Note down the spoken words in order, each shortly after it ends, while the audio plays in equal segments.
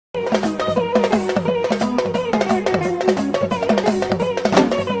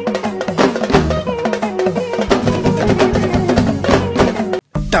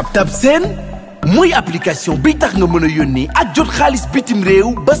TapTap Send mooy application bi tax nga mën a yónnee ak jot xaalis bitim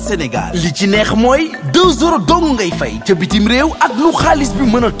réew ba Sénégal li ci neex mooy 2 € dong ngay fay ca bitim réew ak lu xaalis bi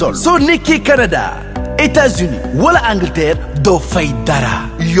mën a toll soo nekkee Canada États-Unis wala Angleterre doo fay dara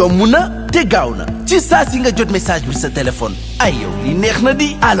yomb na te gaaw na ci saa si nga jot message bi sa téléphone ay yow li neex na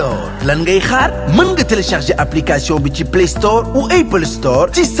di alors lan ngay xaar mën nga télécharger application bi ci Play Store ou Apple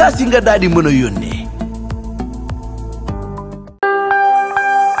Store ci saa si nga daal di mën a yónnee.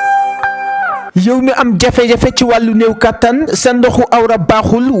 yow mi am jafe-jafe ci wàllu néew kattan sa ndoxu awra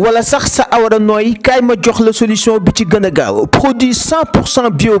baaxul wala sax sa awra nooy kaay ma jox la solution bi ci gën a gaaw produit 100%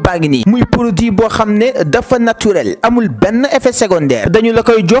 bio baa ngi nii muy produit boo xam ne dafa naturel amul benn effet secondaire dañu la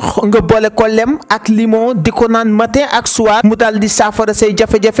koy jox nga boole ko lem ak limon di ko naan matin ak soir mu daal di saafara say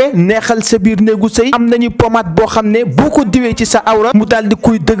jafe-jafe neexal sa biir néegu sëy am nañu pommade boo xam ne boo ko diwee ci sa awra mu daal di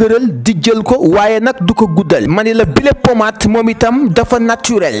koy dëgëral di jël ko waaye nag du ko guddal ma ni la bile pommade moom itam dafa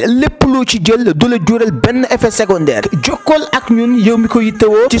naturel lépp loo ci jël du la jural benn effet secondaire jokkool ak ñun yow mi ko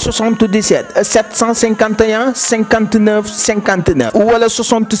yittewoo ci 77 751 59 59 wala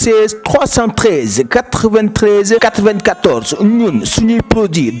 76 313 93 94 ñun suñuy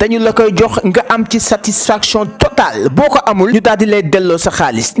produit dañu la koy jox nga am ci satisfaction totale boo ko amul ñu daal di lay delloo sa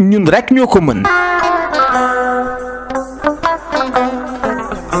xaalis ñun rek ñoo ko mën.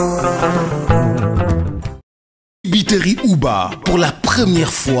 Dibiterie Uba, pour la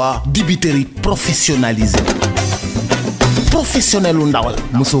première fois, dibiterie professionnalisée. Professionnel u ndawal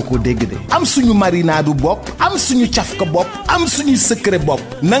mosoo ko dégg de am suñu marinade bopp am suñu cafka bopp am suñu secret bopp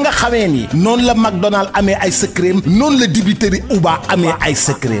na nga xamee ni noonu la McDonald amee ay secret noonu la dibiterie Uba amee ay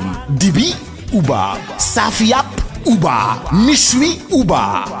secret dibi Uba saaf yàpp Uba méchoui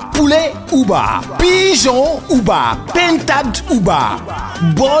Uba poulet Uba pigeon Uba pintade Uba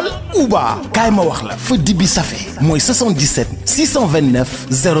bool Uba kaay ma wax la fa dibi safe mooy 77 629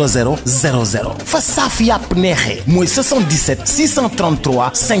 00 00 fa saaf yàpp neexee mooy 77 633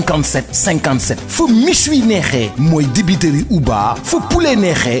 57 57 fa méchoui neexee mooy dibiteri Uba fa poulet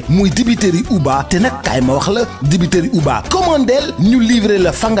neexee mooy dibiteri Uba te nag kaay ma wax la dibiteri Uba commandeel ñu livrer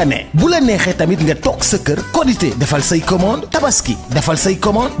la fa nga ne bu la neexee tamit nga toog sa kër Korité defal say commande Tabaski defal say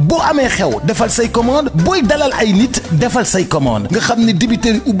commande boo amee xew defal say commande booy dalal ay nit defal say commande nga xam ne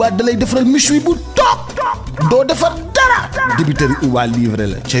dibiteri Uba dalay defaral méchoui bu toog doo defar dara dibiteri Uba livré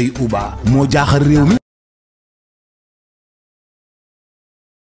la cay Uba moo jaaxal réew mi.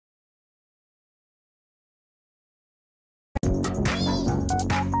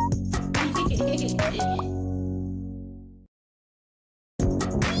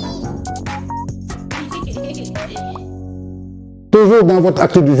 Toujours dans votre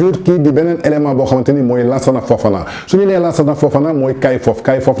acte du jour qui di beneen élément boo xamante ni mooy Lansana Fofana su ñu nee Lansana Fofana mooy Kay Fof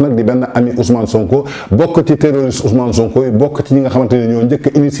nag di benn ami Ousmane Sonko bokk ci terroriste Ousmane Sonko yi bokk ci ñi nga xamante ni ñoo njëkk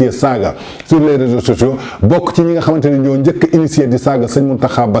a initier saaga sur les réseaux sociaux bokk ci ñi nga xamante ni ñoo njëkk a initier di saaga sëñ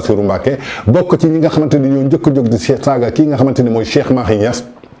Mountakha Bassirou Mbacké bokk ci ñi nga xamante ni ñoo njëkk a jóg di saaga kii nga xamante ni mooy Cheikh Mahi Niass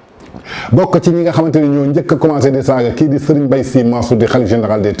bokk ci ñi nga xamante ni ñoo njëkk a commencé di saaga kii di Serigne Mbaye Sy Mansour di khalife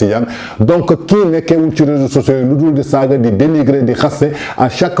général des Tidianes donc kii nekkeewul ci réseaux sociaux yi lu dul di saaga di dénigrer di xaste à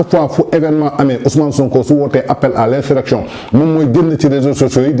chaque fois fu événement amee Ousmane Sonko su wootee appel à l'insurrection moom mooy génn ci réseaux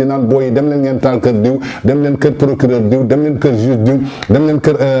sociaux yi di naan booy yi dem leen ngeen taal kër diw dem leen kër procureur diw dem leen kër juge diw dem leen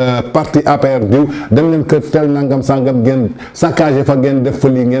kër parti APR diw dem leen kër tel nangam sangam ngeen saccagé fa ngeen def fa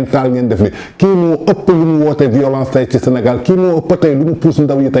lii ngeen taal ngeen def li kii moo ëpp lu mu woote violence tey ci Sénégal kii moo ëpp tey lu mu pousse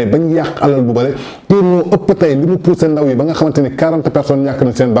ndaw yi tey bañ yàq alal bu bare kii moo ëpp tey li mu poussé ndaw yi ba nga xamante ni 40 personnes ñàkk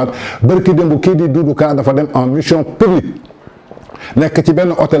na seen baat bërki démb kii di Doudou Ka dafa dem en mission publique nekk ci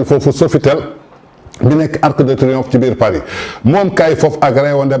benn hôtel foofu Sofitel bi nekk Arc de Triomphe ci biir Paris moom Kay Fof ak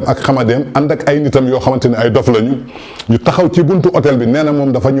reewandem ak xamadeem ànd ak ay nitam yoo xamante ni ay dof lañu ñu taxaw ci buntu hôtel bi nee na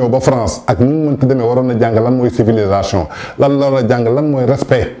moom dafa ñëw ba France ak nu mu mënti demee waroon na jàng lan mooy civilisation lan la war a jàng lan mooy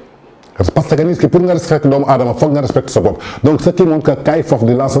respect parce que nit ki pour nga respecter doomu aadama foog nga respecter sa bopp donc ce qui montre que Kay Fof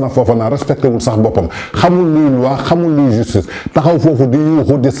di Lansana Fofana respecté wul sax boppam xamul luy loi xamul luy justice taxaw foofu di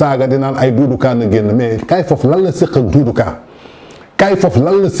yuuxu di saaga di naan ay Doudou Ka na génn mais Kay Fof lan la séq ak Doudou Ka Kay Fof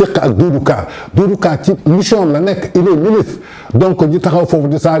lan la séq ak Doudou Ka ci mission la nekk il est ministre donc ñu taxaw foofu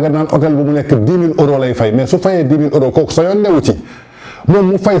di saaga naan hôtel bu mu nekk 10 000 € lay fay mais su fayee 10 000 € kooku sa yoon newu ci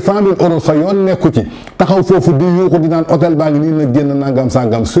moom mu fay 100 000 € sa yoon nekku ci taxaw foofu di yuuxu di naan hôtel baa ngi nii na génn nangam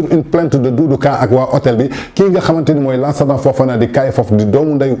sangam sur une plainte de Doudou Ka ak waa hôtel bi kii nga xamante ni mooy Lansana Fofana di Kay Fof di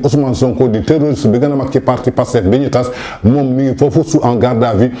doomu ndeyu Ousmane Sonko di terroriste bi gën a mag ci parti Pastef bi ñu tas moom mi ngi foofu sous en garde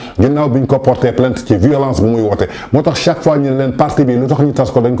à vue ginnaaw bi ñu ko porté plainte ci violence bu muy woote moo tax chaque fois ñu ne leen parti bi lu tax ñu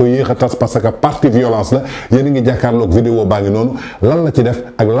tas ko dañ ko yéex a tas parce que parti violence la yéen a ngi jàkkaarloog vidéo baa ngi noonu lan la ci def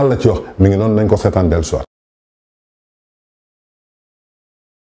ak lan la ci wax mi ngi noonu nañ ko seetaan dellu soir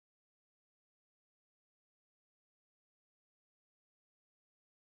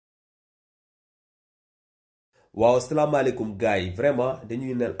waaw asalaamaaleykum gars yi vraiment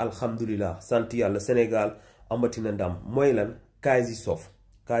dañuy nel alhamdulilah sant yàlla Sénégal amati na ndam mooy lan Khalifa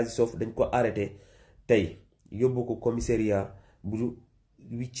Fof dañ ko arrêté tey yóbbu ko commissariat bu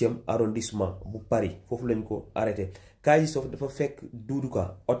 8e arrondissement bu Paris foofu lañ ko arrêté Khalifa Fof dafa fekk Doudou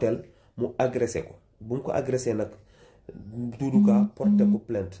Ka hôtel mu agressé ko bu mu ko agressé nag Doudou Ka porté ko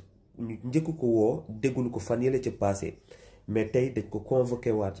plainte ñu njëkk ko woo déggul ko fan yële ca passé mais tey dañ ko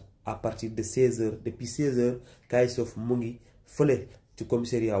convoqué waat à partir de 16h depuis 16h Khalifa Fof mu ngi fële ci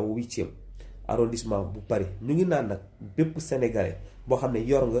commissariat wu 8e arrondissement bu Paris ñu ngi naan nag bépp sénégalais boo xam ne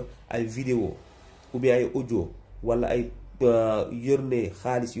yor nga ay vidéo ou bien ay audio wala ay yónnee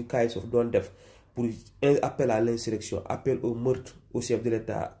xaalis yu Khalifa Fof doon def pour appel à l'insurrection, appel au meurtre au chef de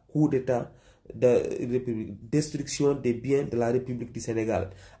l'État, coup d'État de République, destruction des biens de la République du Sénégal,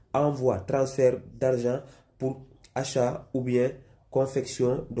 envoi, transfert d'argent pour achat ou bien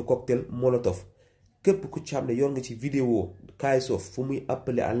confection de cocktails Molotov. Képp ku ci xam ne yor nga ci vidéo Khalifa Fof fu muy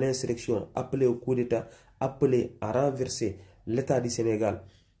appeler à l'insurrection, appeler au coup d'État, appeler à renverser l'État du Sénégal,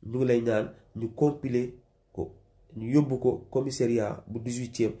 ñu ngi lay ñaan ñu compiler ko ñu yóbbu ko commissariat bu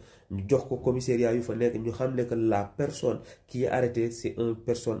 18e ñu jox ko commissariat yu fa nekk ñu xam ne que la personne qui est arrêtée c'est une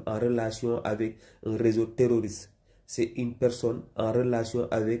personne en relation avec un réseau terroriste. C'est une personne en relation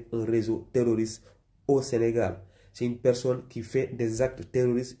avec un réseau terroriste au Sénégal. C'est une personne qui fait des actes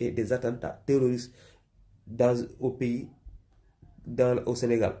terroristes et des attentats terroristes au pays, au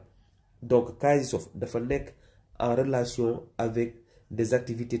Sénégal. Donc Khalifa Fof dafa nekk en relation avec des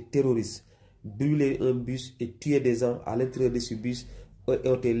activités terroristes. Brûler un bus et tuer des gens à l'intérieur de ce bus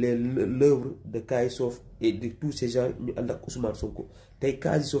était l'œuvre de Khalifa Fof et de tous ces gens ñu ànd ak Ousmane Sonko. Tey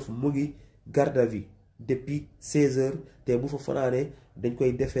Khalifa Fof mu ngi garde à vue depuis 16h te bu fa fanaanee dañ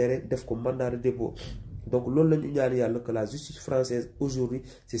koy déférer def ko mandat de dépôt. Donc loolu la ñu ñaan yàlla que la justice française aujourd'hui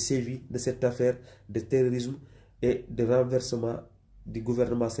se sévit de cette affaire de terrorisme et de renversement du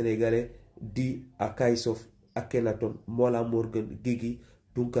gouvernement sénégalais dû à Khalifa Fof, Akhenaton, Mollah Morgun, Guigui,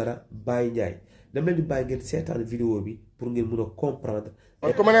 Tunkara, Baye Ndiaye. dem leen di bàyyi ngeen seetaan vidéo bi pour ngeen mën a comprendre.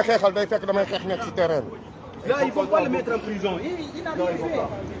 man ku ma nee xeexal day fekk damay xeex nekk ci terrain bi. Là, il ne faut pas le mettre en prison. Il n'a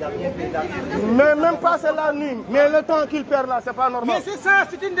rien fait. Mais même pas c'est la nuit. Mais le temps qu'il perd là, c'est pas normal. Mais c'est ça,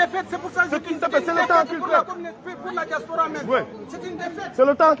 c'est une défaite. C'est pour ça que je dis c'est le temps qu'il perd. Pour la diaspora même. Oui. C'est une défaite. C'est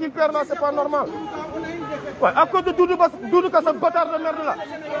le temps qu'il perd là, c'est pas normal. Ouais, à cause de Doudou Ka, ce bâtard de merde là.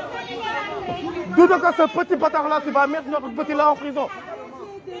 Doudou Ka, ce petit bâtard là qui va mettre notre petit là en prison.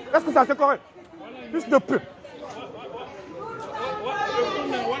 Est-ce que ça c'est correct? Plus de pute.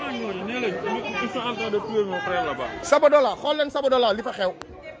 Ils sont en train de tuer mon frère là-bas. Sabadola xool leen Sabadola li fa xew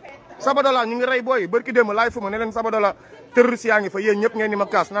Sabadola ñu ngi rey booy barki démb laay fu ma ne leen Sabadola terroriste yaa ngi fa yéen ñëpp ngeen ni ma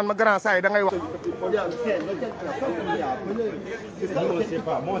kaas naan ma grand saa yi da ngay wax.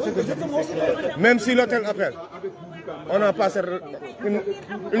 Même si l'hôtel appelle on n'a pas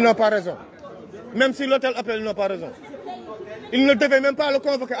ils n'ont pas raison. Même si l'hôtel appelle ils n'ont pas raison. Ils ne devaient même pas le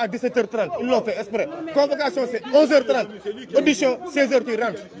convoquer à 17h30. Ils l'ont fait exprès. Convocation c'est 11h30. Audition 16h tu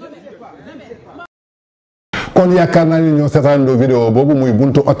rentres. kon yaakaar naa ni ñoo seetaandoo vidéo boobu muy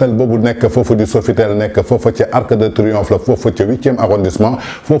buntu hôtel boobu nekk foofu di Sofitel nekk foofu ci Arc de Triomphe la foofu ci 8e arrondissement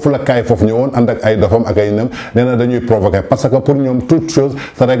foofu la Khalifa Fof ñëwoon ànd ak ay dofam ak ay nëm nee na dañuy provoquer parce que pour ñoom toute chose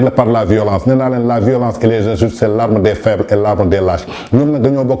se règle par la violence nee naa leen la violence et les insultes c'est l'arme des faibles et l'arme des lâches ñoom nag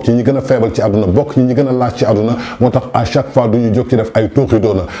dañoo bokk ci ñi gën a faible ci àdduna bokk ci ñi gën a lâche ci àdduna moo tax à chaque fois du ñu jóg ci def ay tuuxi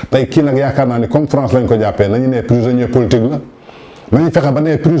doona tey kii nag yaakaar naa ni comme France lañ ko jàppee nañu ne prisonnier politique la nañu fexe ba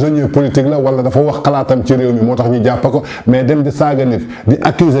ne prisonnier politique la wala dafa wax xalaatam ci réew mi moo tax ñu jàpp ko mais dem di saaga nit di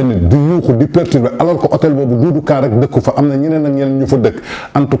accuser nit di yuuxu di perturber alors que hôtel boobu Doudou Ka rek dëkku fa am na ñeneen ak ñeneen ñu fa dëkk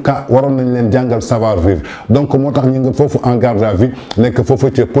en tout cas waroon nañ leen jàngal savoir vivre donc moo tax ñu ngi foofu en garde à vue nekk foofu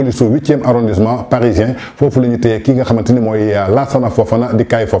ci police su 8e arrondissement parisien foofu la ñu téye ki nga xamante ni mooy Lassana Fofana di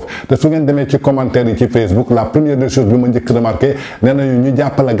Khalifa Fof te su ngeen demee ci commentaire yi ci Facebook la première des choses bi ma njëkk remarqué nee nañu ñu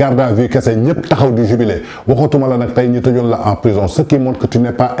jàppale garde à vue kese ñëpp taxaw di jubilé waxatuma la nag tey ñu tëjoon la en prison qui montre que tu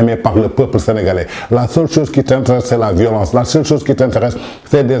n'es pas aimé par le peuple sénégalais. La seule chose qui t'intéresse, c'est la violence. La seule chose qui t'intéresse,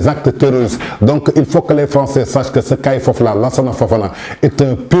 c'est des actes terroristes. Donc, il faut que les Français sachent que ce Khalifa Fof-là, Lassana Fofana, est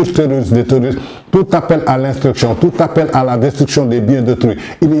un pur terroriste des terroristes. Tout appel à l'instruction, tout appel à la destruction des biens d'autrui,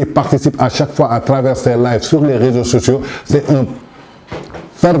 il y participe à chaque fois à travers ses lives sur les réseaux sociaux. C'est un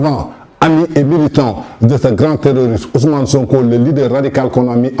fervent ami et militant de ce grand terroriste Ousmane Sonko, le leader radical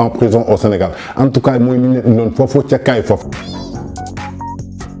qu'on a mis en prison au Sénégal. En tout cas, moi, il faut que Khalifa Fof.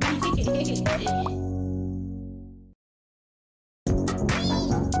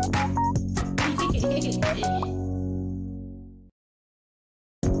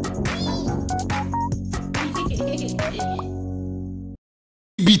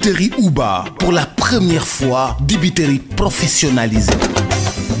 Dibiterie Uba, pour la première fois, dibiterie professionnalisée.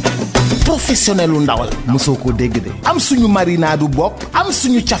 Professionnel u ndawal mosoo ko dégg de am suñu marinade bopp am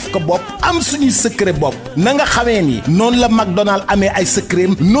suñu cafka bopp am suñu secret bopp na nga xamee ni noonu la McDonald amee ay secret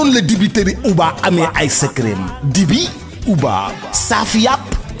noonu la dibiterie Uba amee ay secret dibi Uba saaf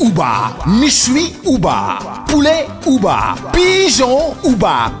yàpp Uba méchoui Uba poulet Uba pigeon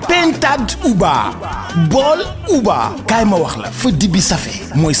Uba pintade Uba bool Uba kaay ma wax la fa dibi safe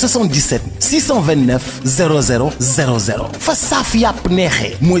mooy 77 629 00 00 fa saaf yàpp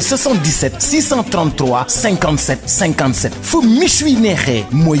neexee mooy 77 633 57 57 fa méchoui neexee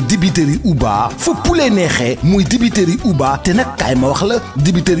mooy dibiterie Uba fa poulet neexee mooy dibiterie Uba te nag kaay ma wax la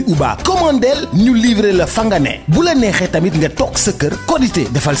dibiterie Uba commandeel ñu livrer la fa nga ne bu la neexee tamit nga toog sa kër Korité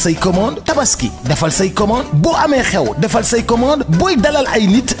defal say commande Tabaski defal say commande boo amee xew defal say commande booy dalal ay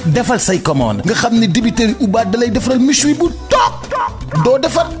nit defal say commande nga xam ne dibiterie Uba dalay defaral méchoui bu toog doo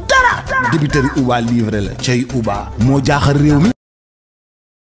defar dara dibiterie Uba livré la cay Uba moo jaaxal réew mi.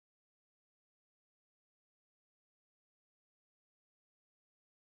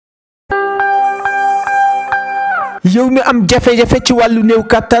 yow mi am jafe-jafe ci wàllu néew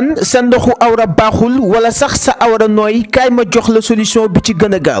kattan sa ndoxu awra baaxul wala sax sa awra nooy kaay ma jox la solution bi ci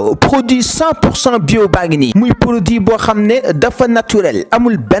gën a gaaw produit 100% bio baa ngi nii muy produit boo xam ne dafa naturel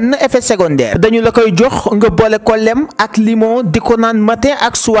amul benn effet secondaire dañu la koy jox nga boole ko lem ak limon di ko naan matin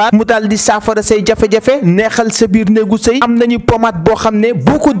ak soir mu daal di saafara say jafe-jafe neexal sa biir néegu sëy am nañu pommade boo xam ne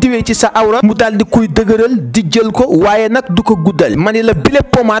boo ko diwee ci sa awra mu daal di koy dëgëral di jël ko waaye nag du ko guddal mani la bile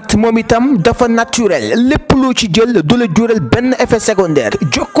pommade moom itam dafa naturel lépp loo ci jël du la jural benn effet secondaire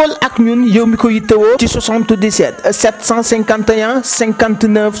jokkool ak ñun yow mi ko yittewoo ci 77 751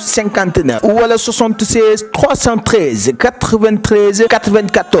 59 59 wala 76 313 93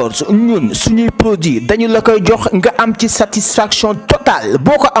 94 ñun suñuy produit dañu la koy jox nga am ci satisfaction totale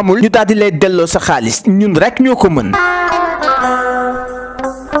boo ko amul ñu daal di lay delloo sa xaalis ñun rek ñoo ko mën.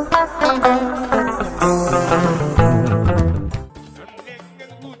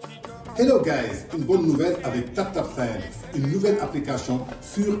 Hello guys, une bonne nouvelle avec TapTapSend, une nouvelle application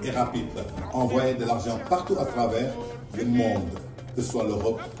sûre et rapide. Envoyez de l'argent partout à travers le monde, que ce soit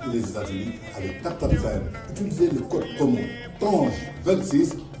l'Europe ou les États-Unis, avec TapTapSend. Utilisez le code promo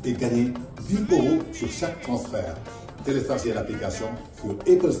Tange26 et gagnez 10 € sur chaque transfert. Téléchargez l'application sur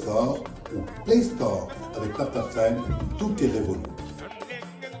Apple Store ou Play Store. Avec TapTapSend, tout est révolu.